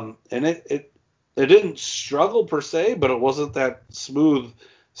 And it didn't struggle per se, but it wasn't that smooth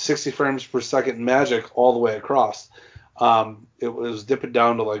 60 frames per second magic all the way across. It was dipping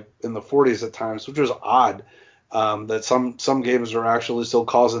down to like in the 40s at times, which was odd. That some games are actually still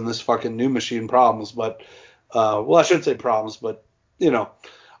causing this fucking new machine problems, but I shouldn't say problems, but but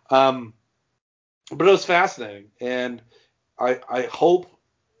it was fascinating, and I hope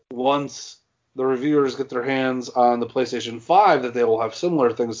once the reviewers get their hands on the PlayStation 5 that they will have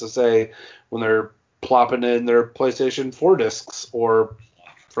similar things to say when they're plopping in their PlayStation 4 discs or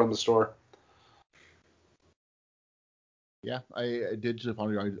from the store. Yeah, Digital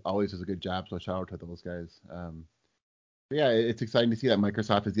Foundry always does a good job, so shout out to those guys. Yeah, it's exciting to see that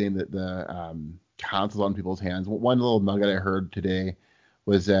Microsoft is getting the consoles on people's hands. One little nugget I heard today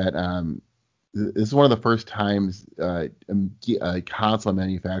was that this is one of the first times a console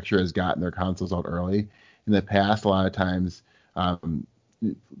manufacturer has gotten their consoles out early. In the past, a lot of times,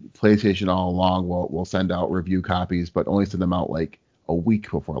 PlayStation all along will send out review copies, but only send them out like a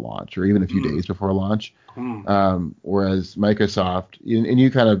week before launch or even a few days before launch. Whereas Microsoft, and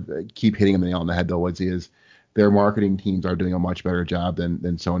you kind of keep hitting them the nail on the head though, Woodsy, is their marketing teams are doing a much better job than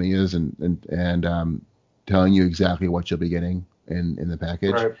Sony is and telling you exactly what you'll be getting in the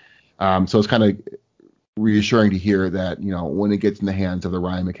package. Right. So it's kind of reassuring to hear that, when it gets in the hands of the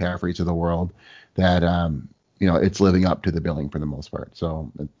Ryan McCaffreys of the world, that, it's living up to the billing for the most part. So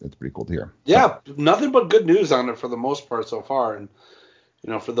it's pretty cool to hear. Yeah, nothing but good news on it for the most part so far. And,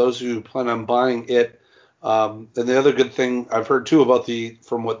 for those who plan on buying it, and the other good thing I've heard too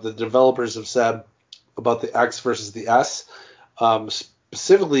from what the developers have said about the X versus the S,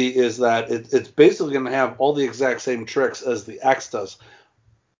 specifically is that it's basically going to have all the exact same tricks as the X does.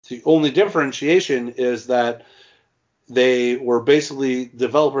 The only differentiation is that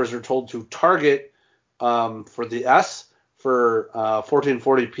developers are told to target for the S for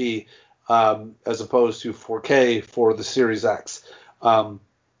 1440p as opposed to 4K for the Series X,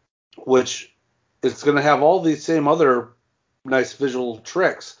 which is going to have all these same other nice visual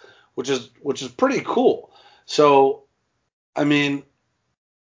tricks, which is pretty cool. So, I mean,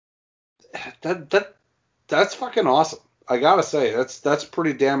 that's fucking awesome. I gotta say, that's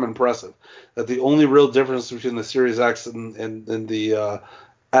pretty damn impressive. That the only real difference between the Series X and the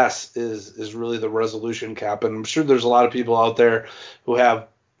S is really the resolution cap. And I'm sure there's a lot of people out there who have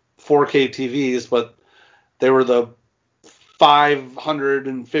 4K TVs, but they were the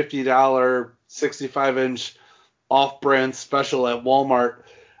 $550 65-inch off-brand special at Walmart,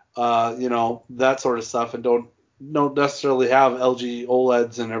 that sort of stuff, and don't necessarily have LG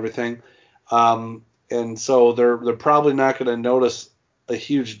OLEDs and everything. And so they're probably not going to notice a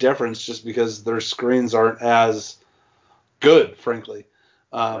huge difference just because their screens aren't as good, frankly.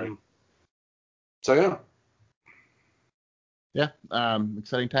 Right. So yeah. Yeah,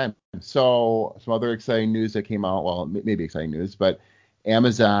 exciting time. So some other exciting news that came out, well, maybe exciting news, but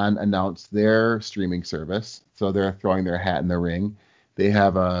Amazon announced their streaming service. So they're throwing their hat in the ring. They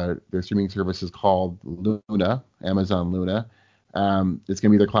have their streaming service is called Luna, Amazon Luna. It's going to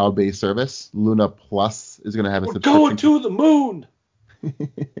be their cloud-based service. Luna Plus is going to have a subscription. Going to the moon.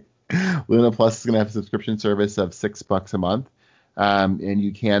 Luna Plus is going to have a subscription service of $6 a month. And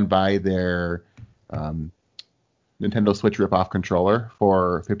you can buy their Nintendo Switch rip-off controller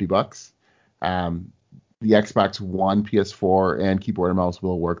for $50. The Xbox One, PS4, and keyboard and mouse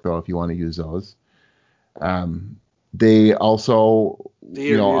will work though if you want to use those. They also,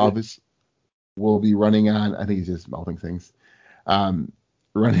 obviously will be running on. I think he's just mouthing things.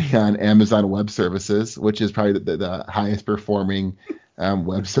 Running on Amazon Web Services, which is probably the highest performing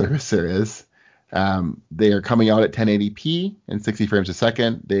web service there is. They are coming out at 1080p and 60 frames a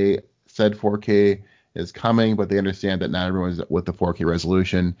second. They said 4K is coming, but they understand that not everyone's with the 4K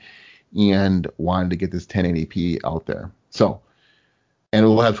resolution and wanted to get this 1080p out there. So, and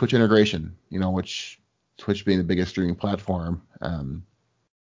we'll have Twitch integration, which Twitch being the biggest streaming platform,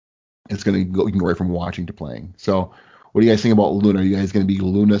 it's going to go, you can go right from watching to playing. So, what do you guys think about Luna? Are you guys going to be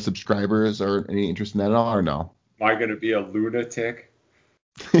Luna subscribers or any interest in that at all, or no? Am I going to be a lunatic?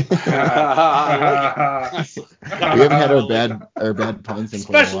 We haven't had our bad puns in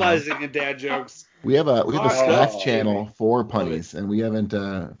specializing in dad jokes. We have a Slack channel for punnies, and we haven't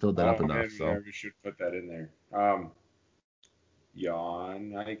filled that up enough. Man, so we should put that in there.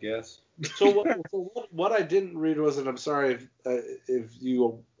 Yawn, I guess. So what I didn't read was, and I'm sorry if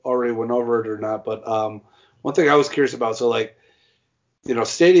you already went over it or not, but one thing I was curious about. So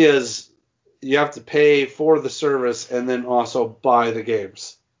Stadia's, you have to pay for the service and then also buy the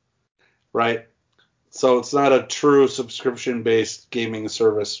games, right? So it's not a true subscription-based gaming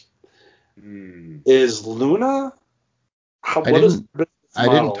service. Is Luna? I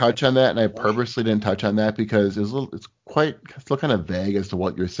didn't touch on that, and I purposely didn't touch on that because it's still kind of vague as to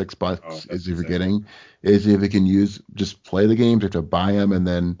what your $6 is if you're getting. Is if you can just play the games or to buy them and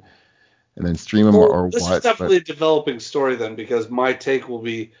then stream them or this what. This is definitely a developing story then, because my take will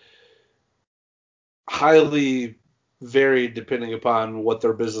be highly varied depending upon what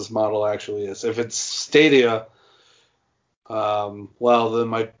their business model actually is. If it's Stadia, well, then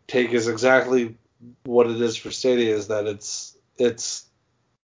my take is exactly what it is for Stadia, is that it's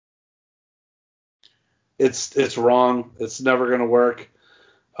wrong. It's never going to work.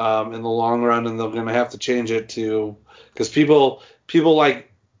 in the long run, and they're going to have to change it to because people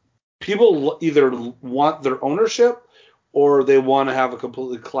either want their ownership or they want to have a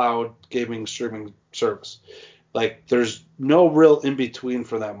completely cloud gaming streaming service. Like, there's no real in between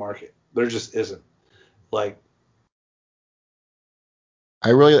for that market. There just isn't. Like, I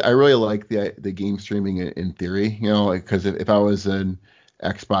really like the game streaming in theory, because if I was an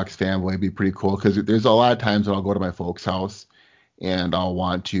Xbox fanboy, it'd be pretty cool. Because there's a lot of times when I'll go to my folks' house and I'll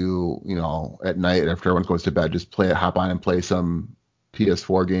want to, at night after everyone goes to bed, just hop on and play some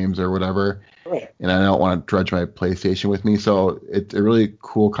PS4 games or whatever. right. And I don't want to drudge my PlayStation with me. So it's a really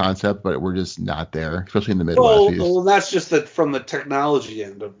cool concept, but we're just not there, especially in the Midwest. Well, that's just from the technology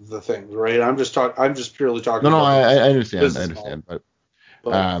end of the thing, right? I'm just purely talking. No, about I understand, but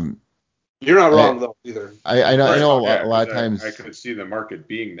you're not wrong though either. I know a lot of times I could see the market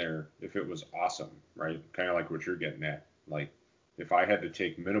being there if it was awesome, right? Kind of like what you're getting at. Like, if I had to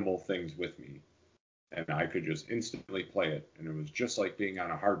take minimal things with me and I could just instantly play it, and it was just like being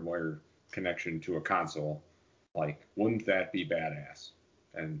on a hardwire connection to a console, like, wouldn't that be badass?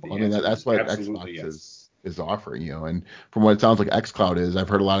 And that's what Xbox is offering, and from what it sounds like xCloud is, I've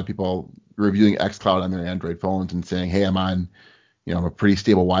heard a lot of people reviewing xCloud on their Android phones and saying, hey, I'm on a pretty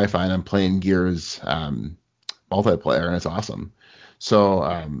stable Wi-Fi and I'm playing Gears multiplayer, and it's awesome. So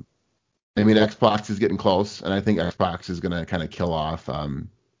Xbox is getting close, and I think Xbox is going to kind of kill off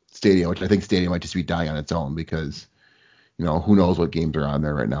Stadia, which I think Stadia might just be dying on its own because who knows what games are on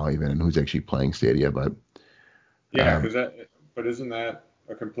there right now even, and who's actually playing Stadia. But yeah, but isn't that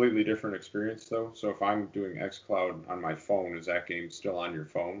a completely different experience though? So if I'm doing xCloud on my phone, is that game still on your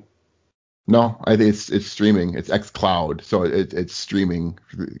phone? No, I think it's streaming. It's xCloud, so it's streaming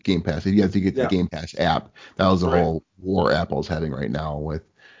for Game Pass. If you guys get the Game Pass app, that was the whole war Apple's having right now with.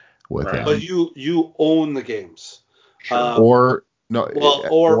 Right. But you own the games. Sure. Or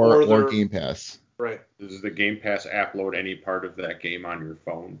Game Pass. Right. Does the Game Pass app load any part of that game on your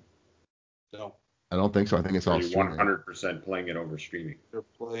phone? No. I don't think so. I think it's all streaming. 100% playing it over streaming. You're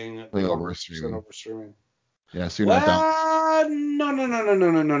playing over streaming. Yeah, so you're not down.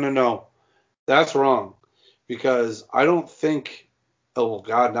 No. That's wrong. Because I don't think. Oh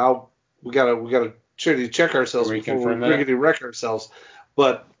God! Now we gotta check ourselves before we riggedy wreck ourselves.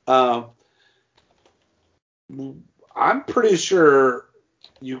 But I'm pretty sure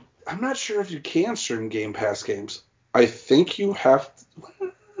I'm not sure if you can stream Game Pass games. I think you have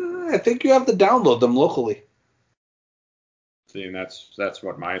to download them locally. See, and that's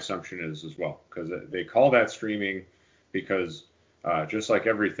what my assumption is as well, because they call that streaming because just like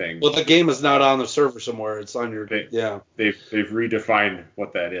everything. Well, the game is not on the server somewhere; it's on your. They've redefined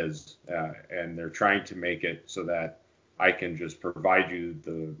what that is, and they're trying to make it so that I can just provide you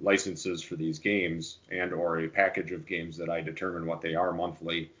the licenses for these games and or a package of games that I determine what they are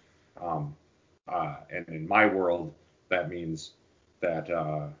monthly. And in my world, that means that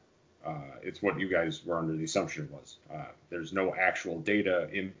it's what you guys were under the assumption was. There's no actual data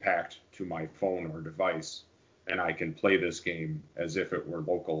impact to my phone or device, and I can play this game as if it were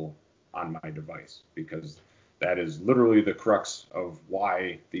local on my device, because that is literally the crux of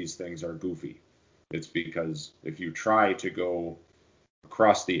why these things are goofy. It's because if you try to go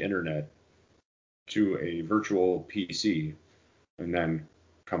across the internet to a virtual PC and then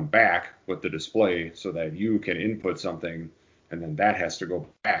come back with the display so that you can input something, and then that has to go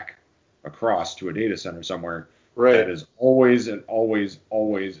back across to a data center somewhere, right. That is always and always,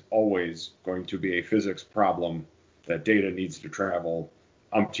 always, always going to be a physics problem. That data needs to travel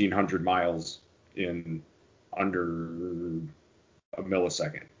umpteen hundred miles in under a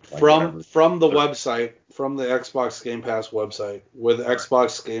millisecond. From the website, from the Xbox Game Pass website, with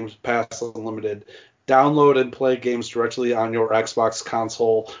Xbox Game Pass Unlimited, download and play games directly on your Xbox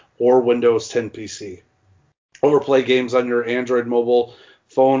console or Windows 10 PC, or play games on your Android mobile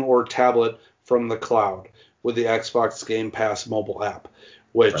phone or tablet from the cloud with the Xbox Game Pass mobile app.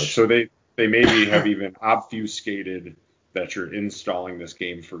 So they maybe have even obfuscated that you're installing this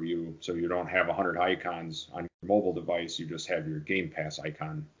game for you, so you don't have 100 icons on your mobile device. You just have your Game Pass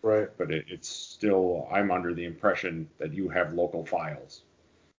icon. Right. But it's still, I'm under the impression that you have local files.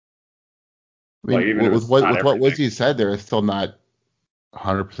 I mean, like, with what Wizzy said there, it's still not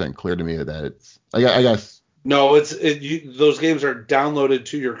 100% clear to me that it's. I guess. No, those games are downloaded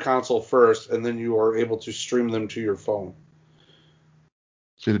to your console first, and then you are able to stream them to your phone.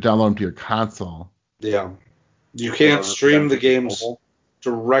 So you download them to your console. Yeah. You can't stream the games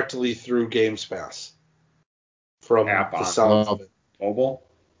directly through Games Pass from the sound of it. Mobile.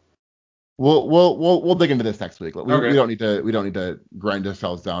 We'll dig into this next week. We don't need to grind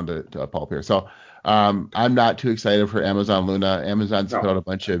ourselves down to a pulp here. So I'm not too excited for Amazon Luna. Amazon's put out a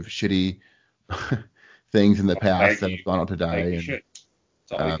bunch of shitty things in the past that have gone out to die. And, shit.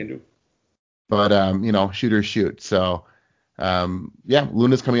 That's all we can do. But shooters shoot. So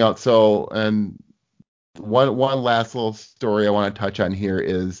Luna's coming out. So, and one last little story I want to touch on here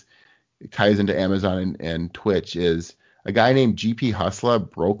is it ties into Amazon and Twitch is a guy named GP Hustler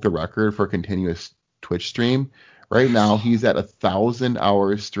broke the record for continuous Twitch stream. Right now he's at 1,000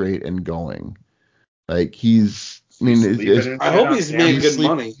 hours straight and going. Like I hope he's made good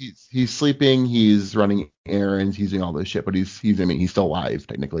money. He's sleeping, he's running errands, he's doing all this shit, but he's still alive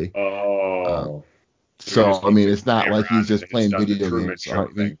technically. Oh. It's not like he's just playing video games.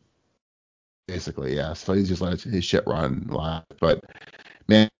 Basically, yeah. So he's just letting his shit run live. But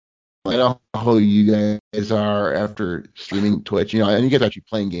man, I know how you guys are after streaming Twitch, and you guys are actually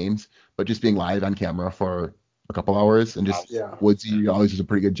playing games, but just being live on camera for a couple hours and just Woodsy always does a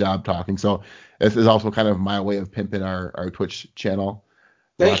pretty good job talking. So this is also kind of my way of pimping our Twitch channel.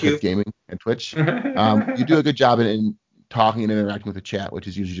 Thank you. Gaming and Twitch. You do a good job in talking and interacting with the chat, which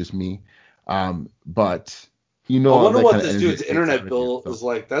is usually just me. But I wonder what this dude's internet bill is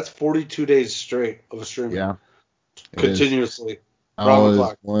like. That's 42 days straight of streaming. Yeah. Continuously. I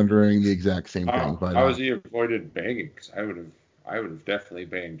was wondering the exact same thing. But how has he avoided banging? Because I would have definitely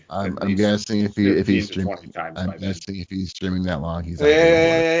banged. I'm guessing if he's streaming. I'm guessing if he's streaming that long, he's.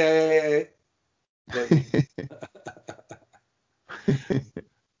 Hey. So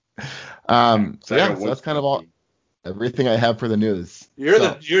that's kind of all. Everything I have for the news. You're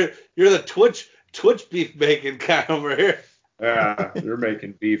the Twitch beef making guy over here. Yeah, you're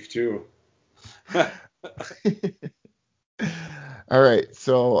making beef too. All right,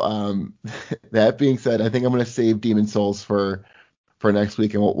 so that being said, I think I'm going to save Demon Souls for next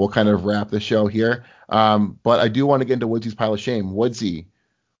week, and we'll kind of wrap the show here. But I do want to get into Woodsy's pile of shame. Woodsy,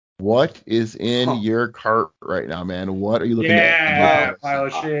 what is in your cart right now, man? What are you looking at? Yeah, pile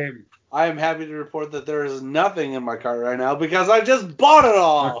of shame. I am happy to report that there is nothing in my cart right now because I just bought it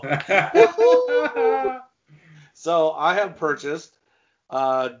all. So I have purchased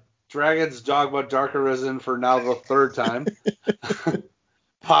Dragon's Dogma Dark Arisen for now the third time,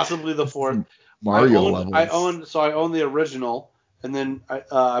 possibly the fourth. Mario levels. I own the original, and then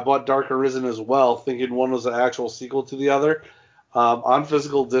I bought Dark Arisen as well, thinking one was an actual sequel to the other. On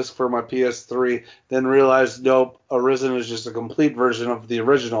physical disc for my PS3, then realized nope, Arisen is just a complete version of the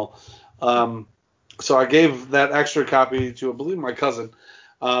original. So I gave that extra copy to, I believe, my cousin.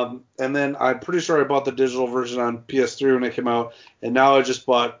 And then I'm pretty sure I bought the digital version on PS3 when it came out, and now I just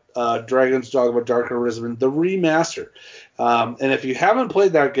bought Dragon's Dogma Dark Arisen, the remaster. And if you haven't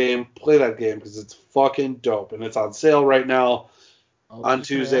played that game, play that game because it's fucking dope, and it's on sale right now on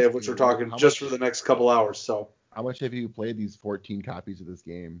Tuesday, of which we're talking just for the next couple hours. So. How much have you played these 14 copies of this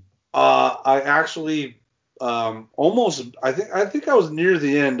game? I actually almost. I think I was near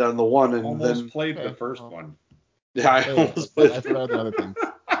the end on the one, and then played the first one. Yeah, I almost played. That's what other things.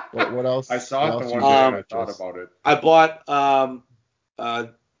 What else? I saw it the one day and I thought about it. I bought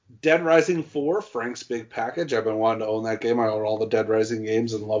Dead Rising 4, Frank's Big Package. I've been wanting to own that game. I own all the Dead Rising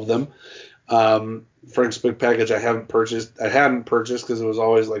games and love them. Frank's Big Package I hadn't purchased because it was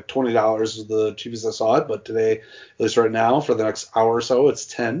always like $20 is the cheapest I saw it, but today, at least right now, for the next hour or so, it's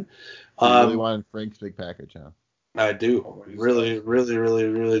 $10. You really wanted Frank's Big Package, huh? I do. Really, really, really,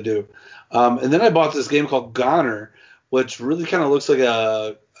 really do. And then I bought this game called Goner, which really kind of looks like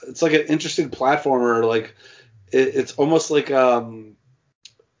it's like an interesting platformer. Like it's almost like the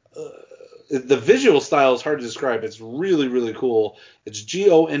visual style is hard to describe. It's really, really cool. It's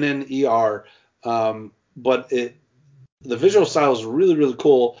GONNER, but the visual style is really, really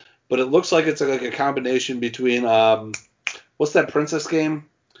cool. But it looks like it's like a combination between what's that princess game?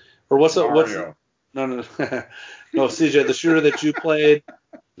 Or Mario. No, CJ, the shooter that you played.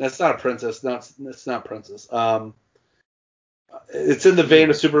 That's not a princess. It's not princess. It's in the vein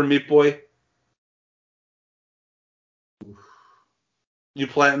of Super Meat Boy. You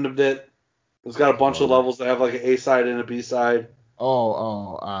platinumed it. It's got a bunch of levels that have like an A side and a B side.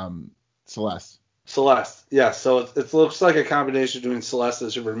 Celeste. Celeste, yeah. So it looks like a combination between Celeste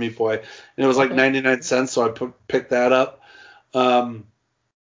and Super Meat Boy, and it was like 99 cents, so I picked that up.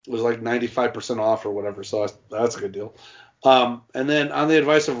 It was like 95% off or whatever, so that's a good deal. And then on the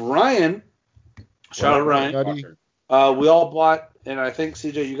advice of Ryan, shout out Ryan, we all bought, and I think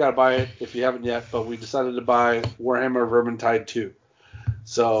CJ, you got to buy it if you haven't yet, but we decided to buy Warhammer Vermintide 2.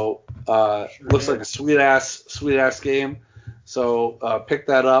 So looks like a sweet ass game. So pick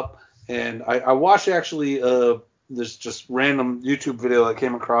that up. And I watched actually this just random YouTube video that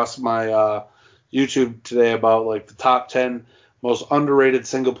came across my YouTube today about like the top 10 most underrated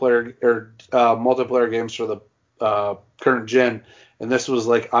single player or multiplayer games for the current gen, and this was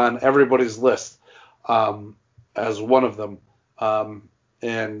like on everybody's list as one of them.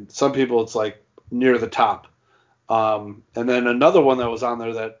 And some people it's like near the top. And then another one that was on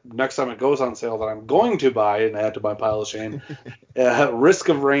there that next time it goes on sale that I'm going to buy and add to my pile of shame, Risk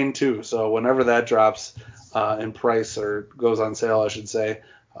of Rain 2. So whenever that drops in price or goes on sale, I should say,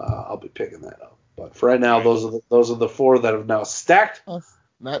 I'll be picking that up. But for right now, those are the four that have now stacked.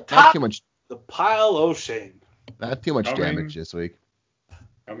 Not too much. The pile of shame. Not too much damage this week.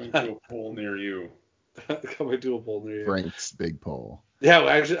 Coming to a poll near you. Coming to a poll near you. Frank's big poll. Yeah,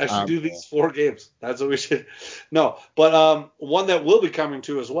 I should do these 4 games. That's what we should. No, but one that will be coming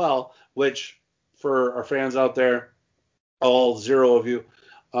to as well, which for our fans out there, all 0 of you,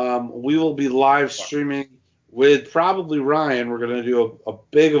 we will be live streaming with probably Ryan. We're going to do a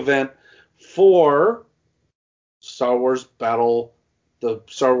big event for Star Wars Battle, the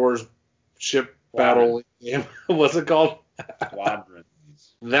Star Wars ship battle game. What's it called? Squadrons.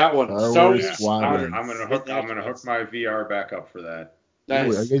 That one. Star Wars Squadrons. I'm gonna hook my VR back up for that.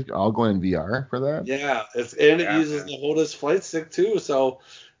 Nice. Ooh, are you guys all going in VR for that? Yeah, it uses the HOTAS flight stick too, so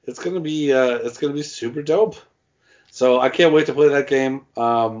it's gonna be super dope. So I can't wait to play that game.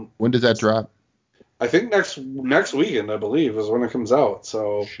 When does that drop? I think next weekend, I believe, is when it comes out.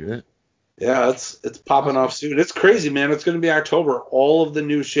 So shit. Yeah, it's popping off soon. It's crazy, man. It's gonna be October. All of the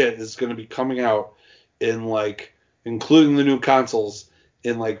new shit is gonna be coming out in like, including the new consoles,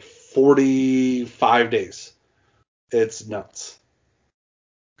 in like 45 days. It's nuts.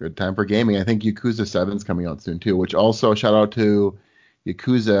 Good time for gaming. I think Yakuza 7 is coming out soon too, which also shout out to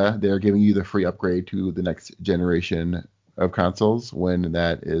Yakuza. They're giving you the free upgrade to the next generation of consoles when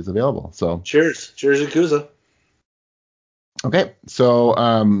that is available. So cheers Yakuza. Okay, so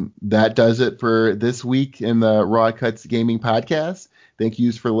that does it for this week in the Raw Cuts Gaming Podcast. Thank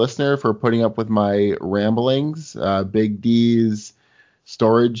you for listener for putting up with my ramblings, Big D's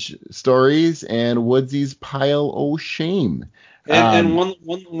storage stories, and Woodsy's pile o' shame. And one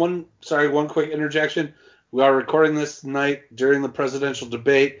quick interjection. We are recording this tonight during the presidential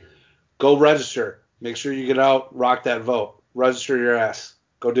debate. Go register. Make sure you get out, rock that vote. Register your ass.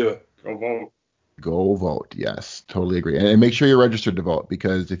 Go do it. Go vote. Go vote. Yes, totally agree. And make sure you're registered to vote,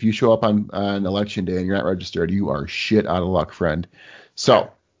 because if you show up on election day and you're not registered, you are shit out of luck, friend.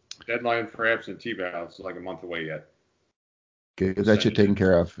 So deadline for absentee ballots is like a month away yet. Get that shit taken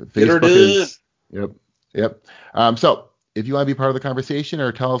care of. Facebook is. Yep. So if you want to be part of the conversation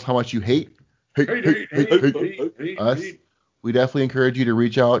or tell us how much you hate us, we definitely encourage you to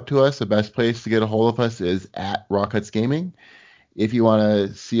reach out to us. The best place to get a hold of us is at Raw Cuts Gaming. If you want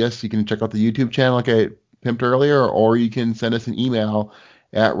to see us, you can check out the YouTube channel like I pimped earlier, or you can send us an email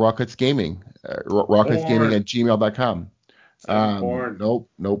at rawcutsgaming, rawcutsgaming@gmail.com. Nope.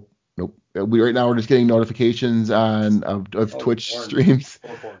 Right now we're just getting notifications of Twitch streams.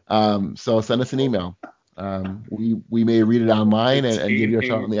 So send us an email. We may read it online and give you a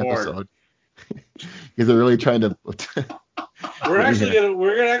shout on the episode. Because they're really trying to. We're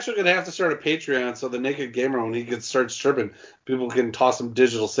actually gonna have to start a Patreon so the Naked Gamer, when he gets starts stripping, people can toss him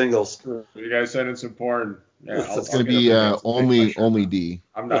digital singles. You guys send in some porn. Yeah, it's gonna be only D.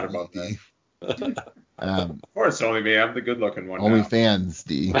 I'm not about D. that. Of course, only me. I'm the good-looking one. Only now. Fans,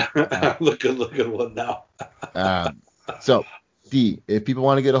 D. I'm the good-looking one now. So, D, if people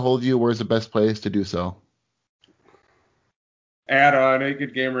want to get a hold of you, where's the best place to do so? At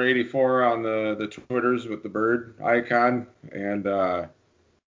Naked Gamer 84 on the Twitters with the bird icon, and at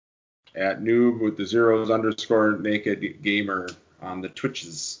noob with the _Naked Gamer on the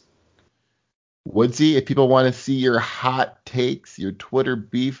Twitches. Woodsy, if people want to see your hot takes, your Twitter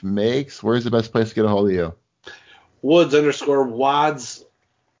beef makes, where's the best place to get a hold of you? Woods_Wads,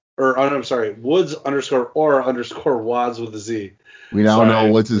 Woods_Wads with a Z. We now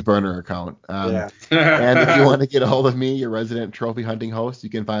know Woods' burner account. And if you want to get a hold of me, your resident trophy hunting host, you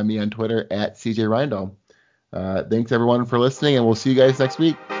can find me on Twitter at CJ Rindo. Thanks everyone for listening, and we'll see you guys next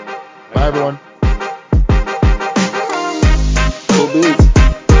week. Bye everyone. Cool beans.